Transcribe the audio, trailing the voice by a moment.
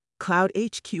Cloud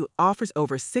HQ offers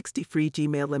over 60 free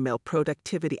Gmail email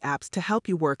productivity apps to help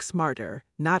you work smarter,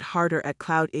 not harder at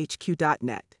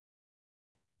cloudhq.net.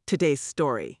 Today's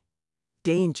story: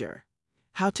 Danger.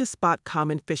 How to spot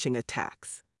common phishing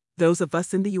attacks. Those of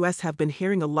us in the US have been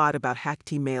hearing a lot about hacked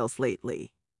emails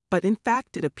lately. But in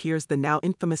fact, it appears the now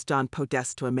infamous John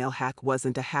Podesta email hack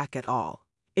wasn't a hack at all.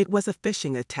 It was a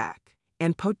phishing attack,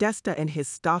 and Podesta and his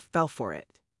staff fell for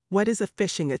it. What is a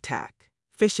phishing attack?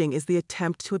 Phishing is the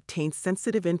attempt to obtain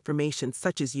sensitive information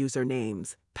such as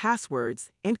usernames, passwords,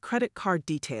 and credit card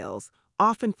details,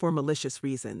 often for malicious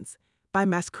reasons, by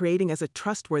masquerading as a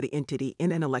trustworthy entity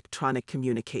in an electronic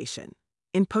communication.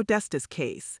 In Podesta's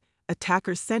case,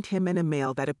 attackers sent him an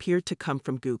email that appeared to come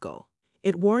from Google.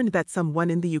 It warned that someone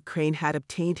in the Ukraine had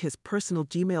obtained his personal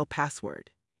Gmail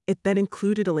password. It then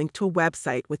included a link to a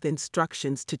website with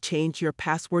instructions to change your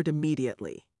password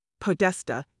immediately.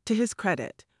 Podesta, to his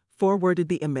credit, forwarded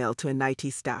the email to an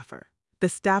IT staffer. The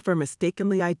staffer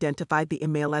mistakenly identified the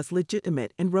email as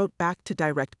legitimate and wrote back to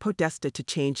direct Podesta to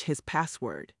change his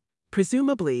password.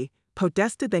 Presumably,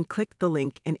 Podesta then clicked the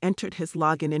link and entered his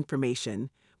login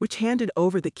information, which handed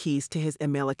over the keys to his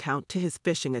email account to his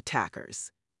phishing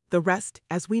attackers. The rest,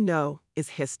 as we know, is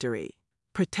history.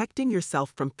 Protecting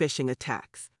yourself from phishing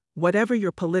attacks. Whatever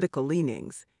your political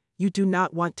leanings, you do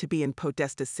not want to be in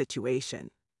Podesta's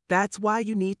situation. That's why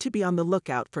you need to be on the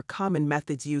lookout for common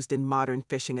methods used in modern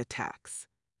phishing attacks.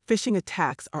 Phishing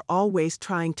attacks are always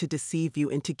trying to deceive you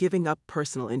into giving up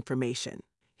personal information.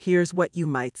 Here's what you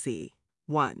might see.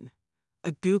 1.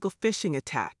 A Google phishing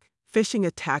attack. Phishing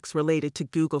attacks related to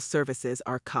Google services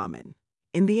are common.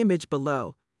 In the image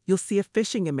below, you'll see a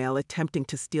phishing email attempting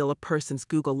to steal a person's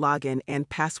Google login and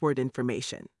password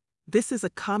information. This is a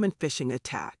common phishing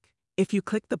attack. If you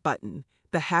click the button,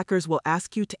 the hackers will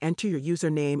ask you to enter your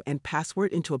username and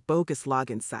password into a bogus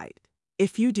login site.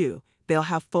 If you do, they'll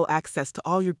have full access to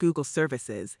all your Google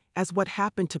services, as what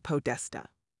happened to Podesta.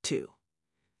 2.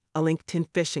 A LinkedIn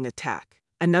phishing attack.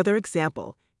 Another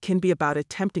example can be about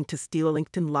attempting to steal a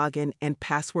LinkedIn login and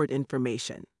password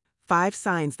information. 5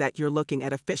 signs that you're looking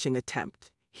at a phishing attempt.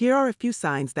 Here are a few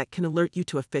signs that can alert you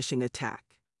to a phishing attack.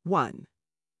 1.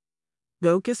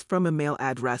 Bogus from email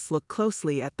address. Look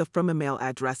closely at the from email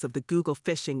address of the Google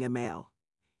phishing email.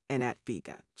 And at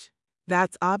VGUJ.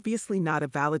 That's obviously not a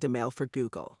valid email for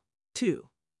Google. 2.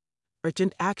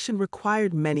 Urgent action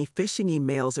required. Many phishing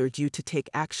emails urge you to take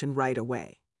action right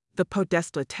away. The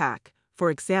Podesta attack,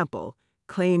 for example,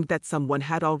 claimed that someone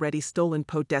had already stolen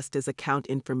Podesta's account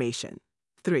information.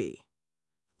 3.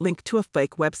 Link to a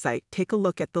fake website. Take a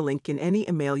look at the link in any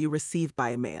email you receive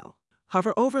by email.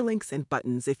 Hover over links and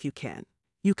buttons if you can.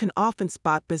 You can often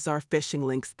spot bizarre phishing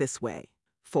links this way.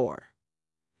 4.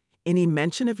 Any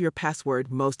mention of your password.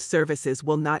 Most services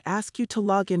will not ask you to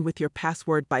log in with your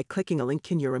password by clicking a link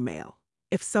in your email.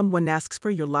 If someone asks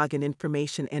for your login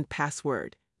information and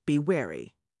password, be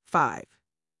wary. 5.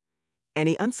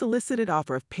 Any unsolicited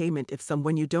offer of payment. If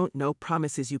someone you don't know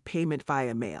promises you payment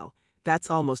via mail,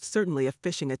 that's almost certainly a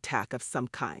phishing attack of some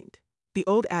kind. The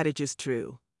old adage is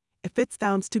true. If it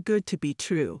sounds too good to be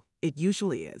true, it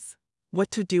usually is.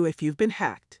 What to do if you've been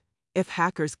hacked? If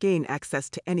hackers gain access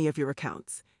to any of your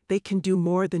accounts, they can do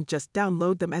more than just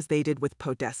download them as they did with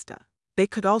Podesta. They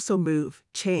could also move,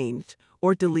 change,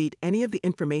 or delete any of the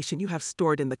information you have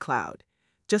stored in the cloud,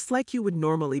 just like you would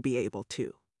normally be able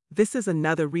to. This is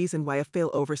another reason why a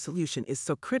failover solution is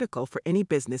so critical for any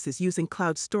businesses using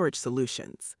cloud storage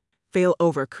solutions.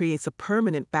 Failover creates a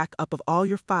permanent backup of all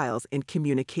your files and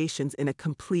communications in a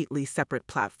completely separate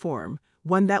platform,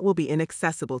 one that will be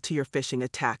inaccessible to your phishing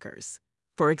attackers.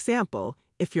 For example,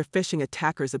 if your phishing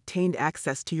attackers obtained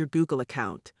access to your Google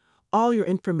account, all your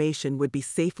information would be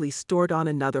safely stored on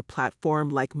another platform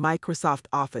like Microsoft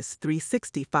Office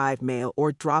 365 Mail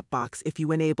or Dropbox if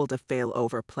you enabled a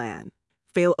failover plan.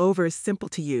 Failover is simple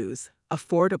to use,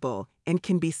 affordable, and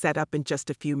can be set up in just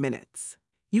a few minutes.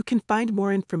 You can find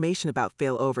more information about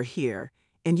failover here,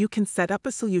 and you can set up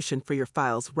a solution for your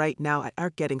files right now at our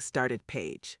Getting Started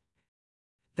page.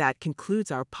 That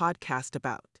concludes our podcast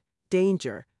about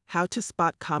Danger, how to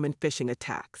spot common phishing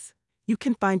attacks. You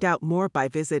can find out more by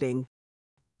visiting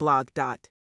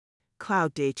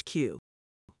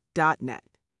blog.cloudhq.net.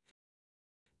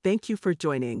 Thank you for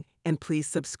joining, and please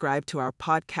subscribe to our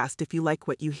podcast if you like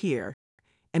what you hear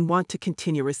and want to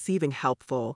continue receiving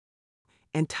helpful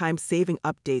and time-saving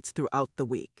updates throughout the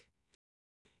week.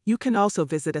 You can also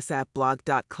visit us at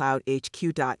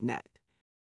blog.cloudhq.net.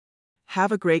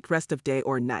 Have a great rest of day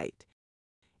or night,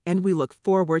 and we look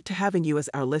forward to having you as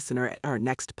our listener at our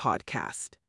next podcast.